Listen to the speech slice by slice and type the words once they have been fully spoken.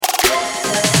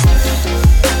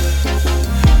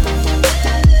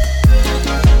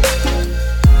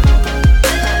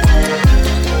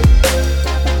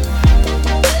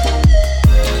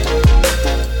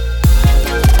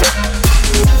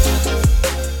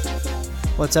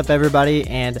What's up, everybody,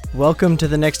 and welcome to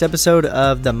the next episode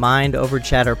of the Mind Over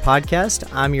Chatter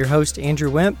podcast. I'm your host,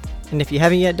 Andrew Wimp, and if you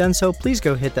haven't yet done so, please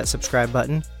go hit that subscribe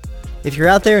button. If you're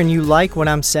out there and you like what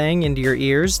I'm saying into your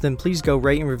ears, then please go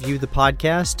rate and review the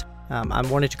podcast. I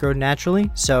want it to grow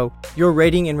naturally, so your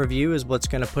rating and review is what's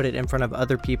going to put it in front of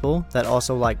other people that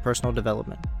also like personal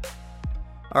development.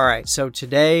 All right, so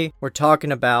today we're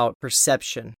talking about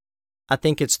perception. I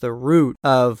think it's the root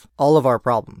of all of our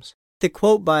problems. The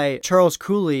quote by Charles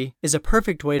Cooley is a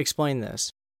perfect way to explain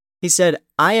this. He said,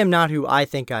 "I am not who I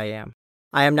think I am.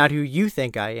 I am not who you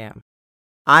think I am.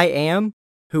 I am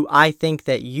who I think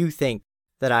that you think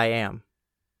that I am."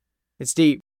 It's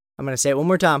deep. I'm going to say it one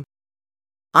more time.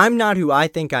 I'm not who I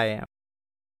think I am.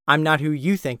 I'm not who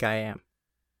you think I am.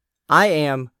 I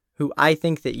am who I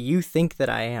think that you think that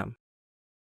I am.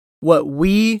 What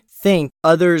we think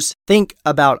others think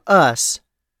about us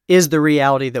is the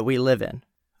reality that we live in.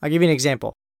 I'll give you an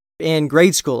example. In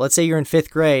grade school, let's say you're in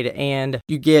 5th grade and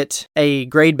you get a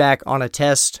grade back on a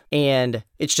test and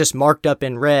it's just marked up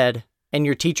in red and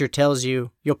your teacher tells you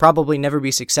you'll probably never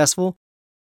be successful.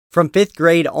 From 5th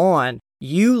grade on,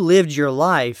 you lived your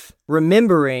life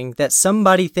remembering that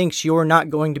somebody thinks you're not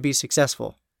going to be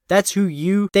successful. That's who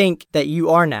you think that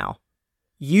you are now.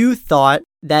 You thought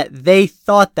that they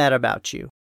thought that about you.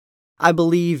 I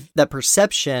believe that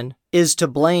perception is to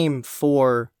blame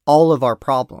for all of our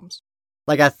problems.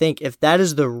 I think if that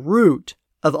is the root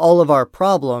of all of our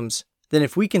problems, then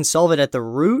if we can solve it at the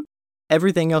root,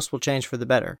 everything else will change for the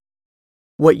better.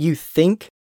 What you think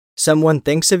someone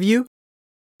thinks of you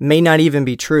may not even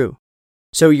be true.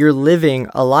 So you're living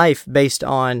a life based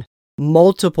on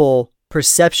multiple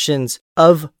perceptions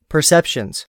of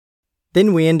perceptions.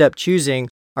 Then we end up choosing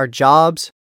our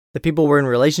jobs, the people we're in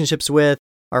relationships with,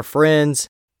 our friends.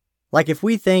 If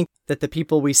we think that the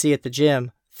people we see at the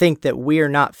gym think that we are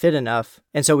not fit enough,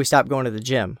 and so we stop going to the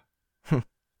gym.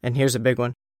 And here's a big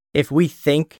one. If we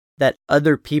think that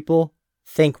other people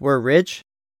think we're rich,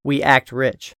 we act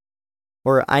rich.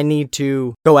 Or I need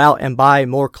to go out and buy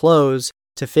more clothes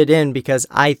to fit in because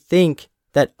I think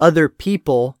that other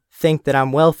people think that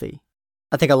I'm wealthy.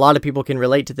 I think a lot of people can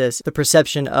relate to this, the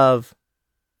perception of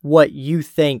what you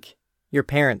think your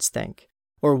parents think,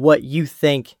 or what you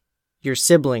think your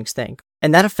siblings think.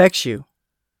 And that affects you.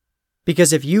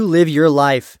 Because if you live your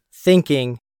life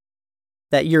thinking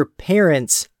that your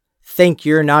parents think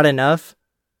you're not enough,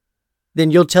 then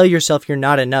you'll tell yourself you're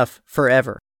not enough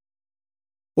forever.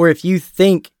 Or if you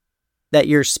think that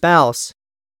your spouse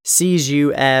sees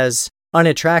you as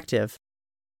unattractive,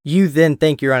 you then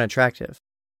think you're unattractive.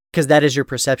 Because that is your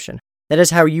perception. That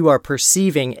is how you are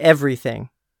perceiving everything.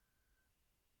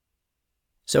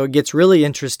 So it gets really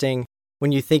interesting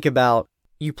when you think about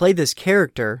you play this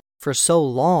character for so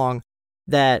long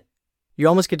that you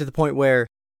almost get to the point where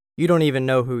you don't even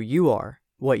know who you are,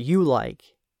 what you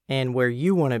like, and where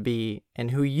you want to be,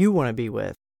 and who you want to be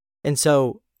with. And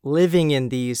so living in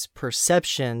these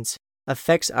perceptions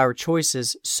affects our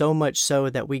choices so much so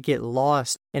that we get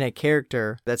lost in a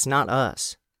character that's not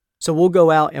us. So we'll go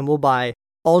out and we'll buy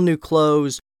all new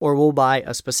clothes, or we'll buy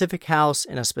a specific house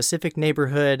in a specific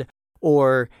neighborhood,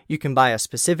 or you can buy a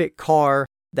specific car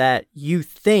that you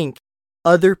think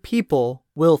other people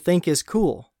will think is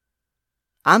cool.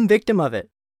 I'm victim of it.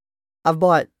 I've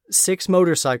bought 6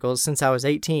 motorcycles since I was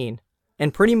 18,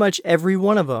 and pretty much every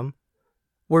one of them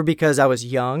were because I was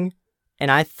young and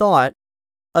I thought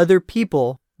other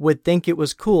people would think it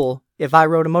was cool if I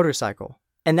rode a motorcycle.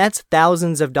 And that's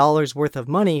thousands of dollars worth of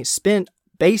money spent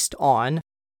based on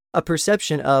a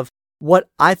perception of what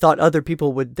I thought other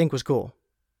people would think was cool.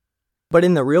 But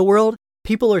in the real world,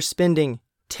 people are spending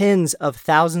tens of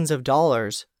thousands of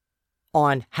dollars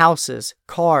on houses,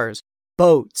 cars,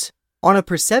 boats, on a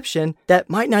perception that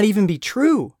might not even be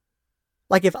true.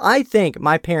 If I think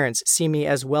my parents see me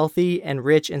as wealthy and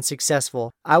rich and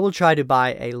successful, I will try to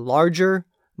buy a larger,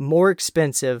 more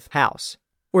expensive house.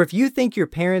 Or if you think your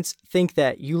parents think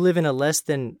that you live in a less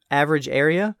than average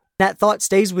area, that thought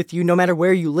stays with you no matter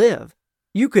where you live.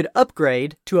 You could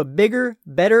upgrade to a bigger,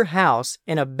 better house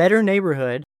in a better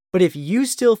neighborhood, but if you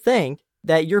still think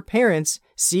that your parents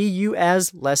see you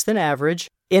as less than average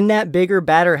in that bigger,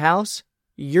 badder house,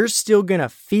 you're still gonna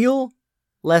feel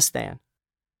less than.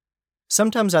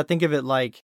 Sometimes I think of it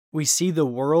like we see the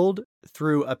world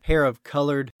through a pair of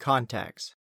colored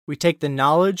contacts. We take the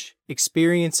knowledge,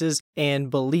 experiences,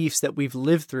 and beliefs that we've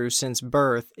lived through since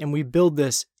birth, and we build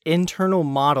this internal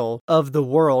model of the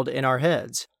world in our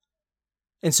heads.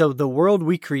 And so the world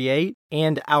we create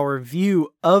and our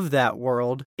view of that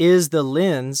world is the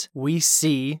lens we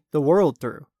see the world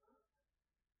through.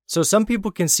 So some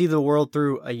people can see the world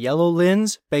through a yellow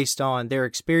lens based on their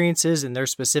experiences and their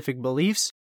specific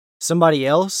beliefs. Somebody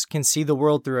else can see the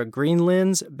world through a green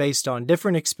lens based on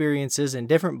different experiences and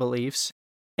different beliefs.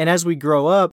 And as we grow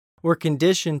up, we're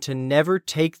conditioned to never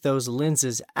take those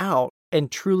lenses out and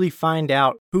truly find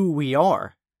out who we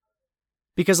are.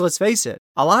 Because let's face it,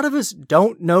 a lot of us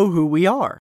don't know who we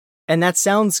are. And that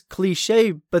sounds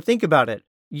cliche, but think about it.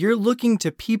 You're looking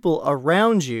to people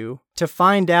around you to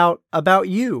find out about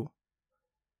you.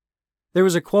 There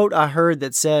was a quote I heard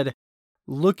that said,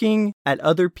 looking at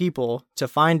other people to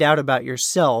find out about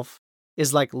yourself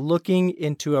is like looking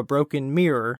into a broken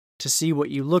mirror to see what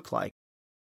you look like.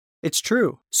 It's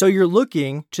true. So you're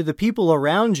looking to the people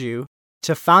around you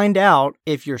to find out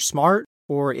if you're smart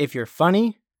or if you're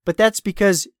funny, but that's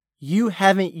because you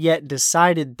haven't yet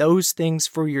decided those things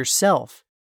for yourself.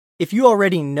 If you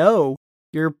already know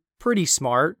you're pretty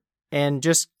smart and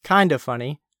just kind of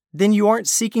funny, then you aren't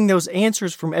seeking those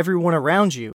answers from everyone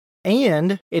around you.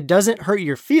 And it doesn't hurt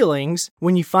your feelings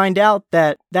when you find out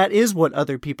that that is what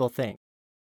other people think.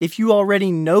 If you already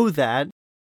know that,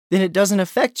 then it doesn't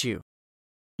affect you.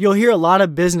 You'll hear a lot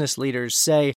of business leaders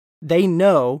say they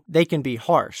know they can be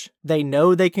harsh. They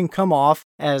know they can come off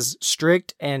as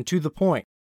strict and to the point.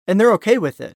 And they're okay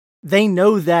with it. They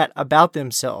know that about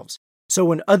themselves. So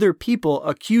when other people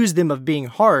accuse them of being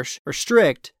harsh or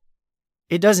strict,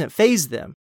 it doesn't faze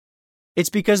them. It's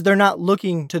because they're not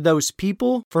looking to those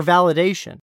people for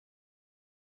validation.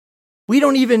 We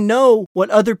don't even know what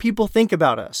other people think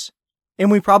about us, and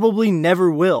we probably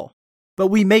never will, but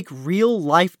we make real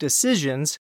life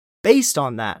decisions based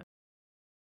on that.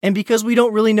 And because we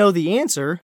don't really know the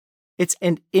answer, it's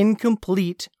an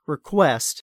incomplete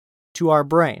request to our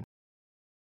brain.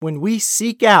 When we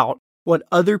seek out what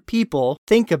other people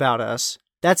think about us,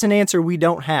 that's an answer we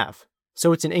don't have.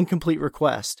 So it's an incomplete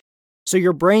request. So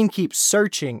your brain keeps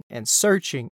searching and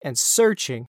searching and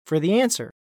searching for the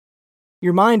answer.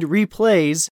 Your mind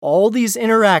replays all these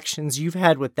interactions you've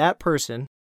had with that person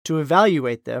to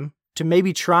evaluate them, to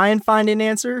maybe try and find an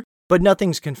answer, but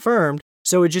nothing's confirmed,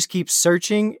 so it just keeps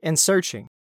searching and searching.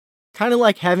 Kind of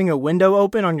like having a window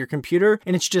open on your computer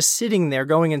and it's just sitting there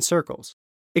going in circles.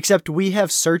 Except we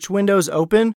have search windows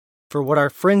open for what our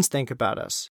friends think about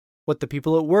us, what the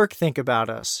people at work think about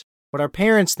us, what our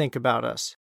parents think about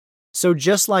us. So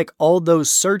just like all those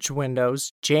search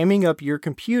windows jamming up your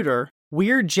computer,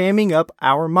 we're jamming up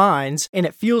our minds and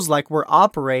it feels like we're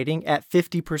operating at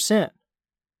 50%.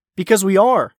 Because we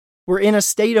are. We're in a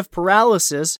state of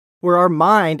paralysis where our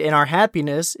mind and our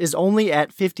happiness is only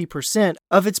at 50%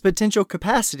 of its potential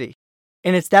capacity.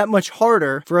 And it's that much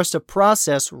harder for us to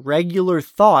process regular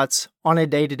thoughts on a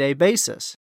day-to-day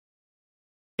basis.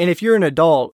 And if you're an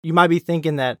adult, you might be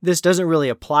thinking that this doesn't really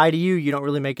apply to you. You don't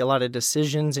really make a lot of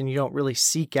decisions and you don't really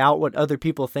seek out what other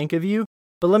people think of you.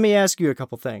 But let me ask you a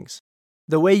couple things.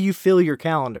 The way you fill your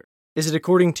calendar, is it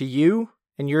according to you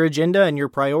and your agenda and your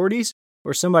priorities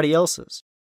or somebody else's?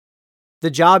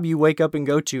 The job you wake up and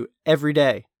go to every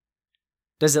day,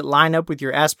 does it line up with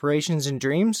your aspirations and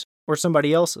dreams or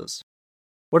somebody else's?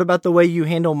 What about the way you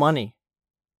handle money?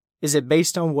 Is it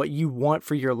based on what you want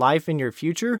for your life and your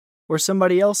future or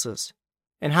somebody else's?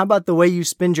 And how about the way you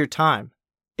spend your time?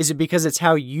 Is it because it's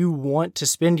how you want to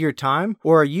spend your time,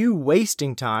 or are you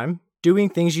wasting time doing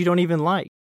things you don't even like?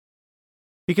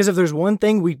 Because if there's one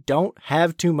thing we don't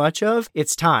have too much of,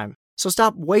 it's time. So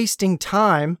stop wasting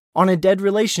time on a dead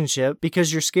relationship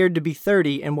because you're scared to be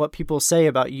 30 and what people say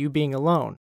about you being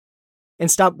alone. And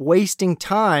stop wasting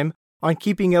time on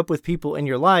keeping up with people in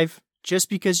your life just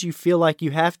because you feel like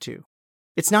you have to.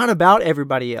 It's not about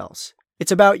everybody else.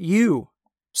 It's about you.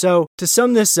 So to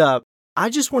sum this up,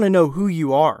 I just want to know who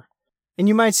you are. And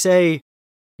you might say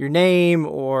your name,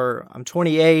 or I'm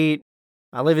 28,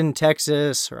 I live in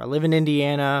Texas, or I live in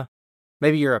Indiana.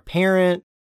 Maybe you're a parent,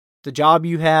 the job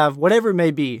you have, whatever it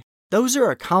may be. Those are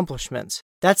accomplishments.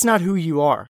 That's not who you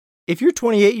are. If you're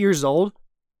 28 years old,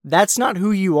 that's not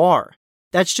who you are.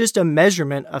 That's just a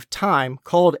measurement of time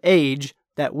called age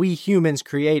that we humans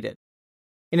created.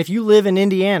 And if you live in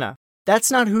Indiana,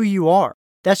 that's not who you are.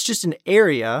 That's just an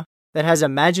area that has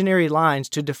imaginary lines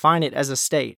to define it as a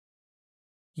state.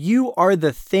 You are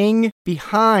the thing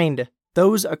behind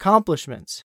those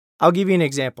accomplishments. I'll give you an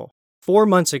example. 4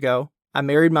 months ago, I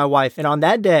married my wife, and on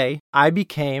that day, I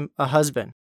became a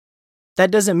husband.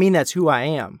 That doesn't mean that's who I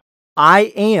am.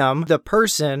 I am the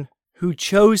person who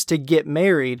chose to get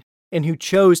married and who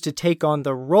chose to take on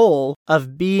the role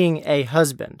of being a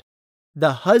husband.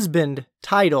 The husband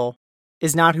title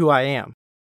is not who I am.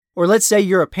 Or let's say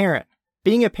you're a parent.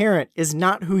 Being a parent is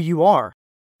not who you are.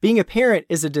 Being a parent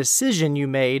is a decision you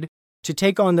made to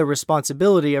take on the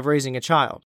responsibility of raising a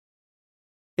child.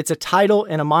 It's a title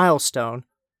and a milestone,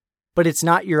 but it's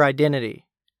not your identity.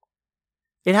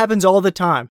 It happens all the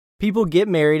time. People get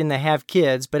married and they have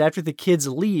kids, but after the kids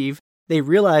leave, they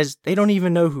realize they don't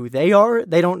even know who they are.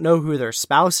 They don't know who their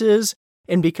spouse is.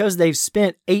 And because they've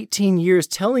spent 18 years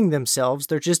telling themselves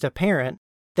they're just a parent,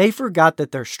 they forgot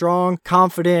that they're strong,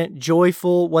 confident,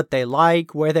 joyful, what they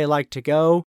like, where they like to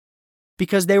go,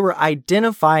 because they were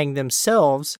identifying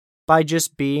themselves by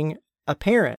just being a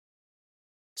parent.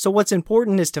 So what's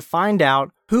important is to find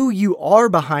out who you are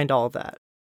behind all that.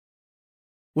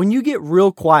 When you get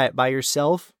real quiet by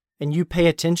yourself and you pay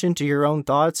attention to your own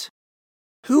thoughts,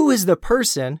 who is the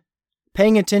person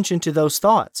paying attention to those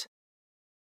thoughts?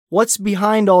 What's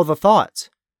behind all the thoughts?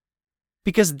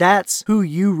 Because that's who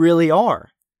you really are.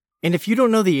 And if you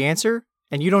don't know the answer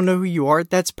and you don't know who you are,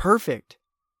 that's perfect.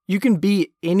 You can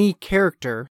be any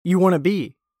character you want to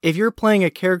be. If you're playing a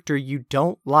character you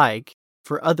don't like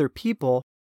for other people,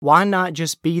 why not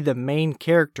just be the main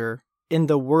character in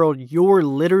the world you're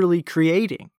literally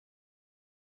creating?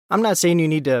 I'm not saying you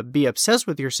need to be obsessed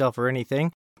with yourself or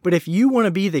anything, but if you want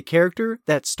to be the character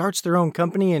that starts their own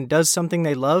company and does something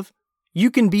they love, you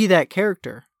can be that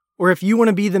character. Or if you want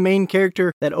to be the main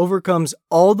character that overcomes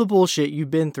all the bullshit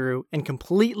you've been through and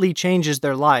completely changes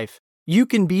their life, you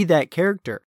can be that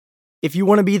character. If you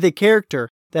want to be the character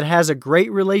that has a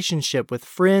great relationship with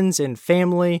friends and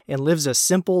family and lives a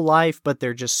simple life, but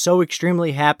they're just so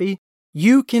extremely happy,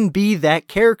 you can be that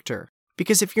character.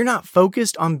 Because if you're not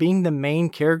focused on being the main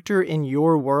character in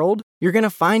your world, you're going to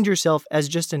find yourself as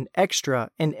just an extra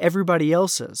in everybody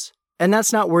else's. And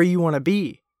that's not where you want to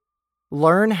be.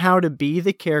 Learn how to be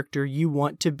the character you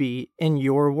want to be in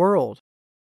your world.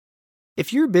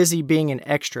 If you're busy being an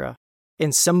extra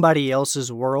in somebody else's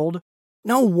world,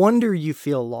 no wonder you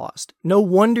feel lost. No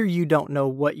wonder you don't know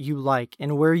what you like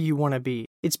and where you want to be.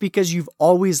 It's because you've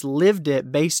always lived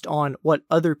it based on what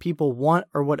other people want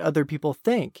or what other people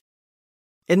think.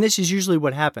 And this is usually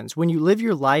what happens. When you live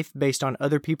your life based on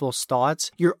other people's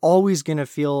thoughts, you're always going to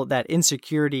feel that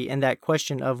insecurity and that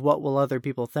question of what will other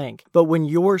people think. But when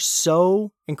you're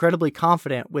so incredibly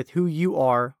confident with who you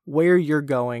are, where you're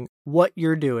going, what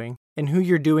you're doing, and who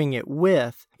you're doing it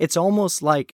with, it's almost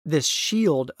like this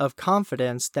shield of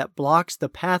confidence that blocks the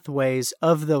pathways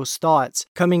of those thoughts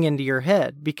coming into your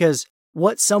head. Because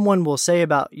what someone will say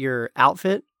about your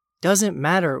outfit doesn't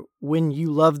matter when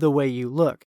you love the way you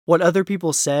look. What other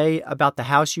people say about the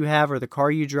house you have or the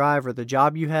car you drive or the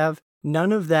job you have,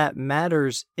 none of that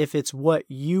matters if it's what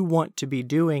you want to be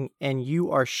doing and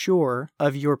you are sure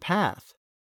of your path.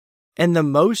 And the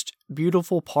most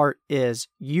beautiful part is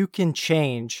you can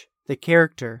change the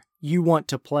character you want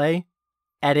to play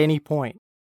at any point.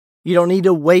 You don't need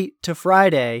to wait to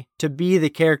Friday to be the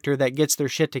character that gets their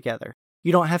shit together.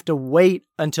 You don't have to wait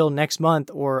until next month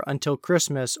or until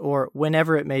Christmas or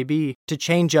whenever it may be to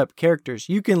change up characters.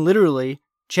 You can literally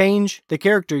change the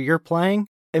character you're playing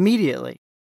immediately.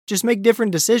 Just make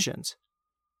different decisions.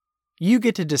 You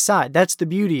get to decide. That's the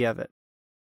beauty of it.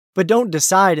 But don't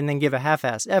decide and then give a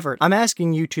half-ass effort. I'm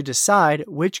asking you to decide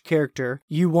which character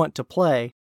you want to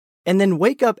play and then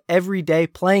wake up every day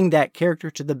playing that character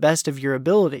to the best of your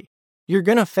ability. You're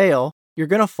going to fail. You're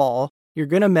going to fall. You're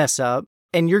going to mess up.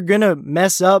 And you're going to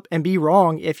mess up and be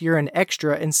wrong if you're an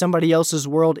extra in somebody else's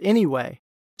world anyway.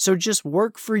 So just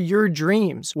work for your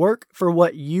dreams. Work for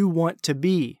what you want to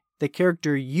be, the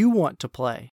character you want to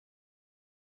play.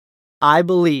 I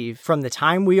believe from the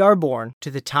time we are born to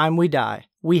the time we die,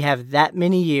 we have that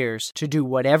many years to do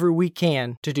whatever we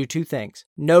can to do two things.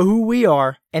 Know who we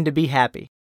are and to be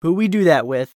happy. Who we do that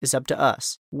with is up to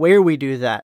us. Where we do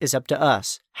that is up to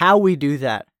us. How we do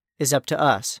that is up to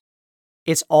us.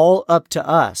 It's all up to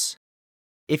us.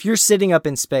 If you're sitting up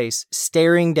in space,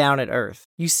 staring down at Earth,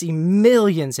 you see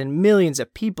millions and millions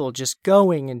of people just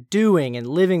going and doing and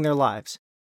living their lives.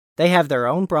 They have their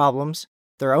own problems,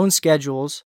 their own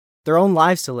schedules, their own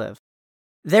lives to live.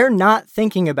 They're not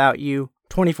thinking about you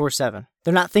 24/7.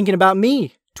 They're not thinking about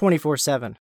me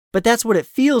 24/7. But that's what it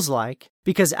feels like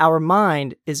because our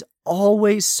mind is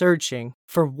always searching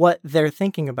for what they're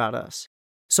thinking about us.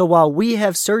 So while we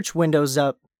have search windows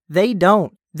up, they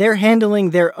don't. They're handling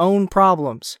their own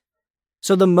problems.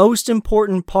 So the most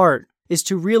important part is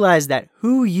to realize that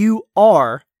who you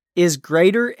are is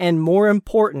greater and more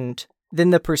important than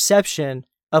the perception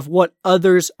of what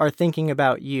others are thinking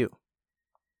about you.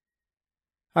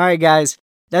 All right, guys,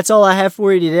 that's all I have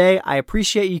for you today. I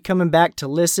appreciate you coming back to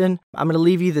listen. I'm going to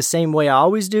leave you the same way I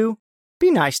always do. Be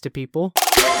nice to people.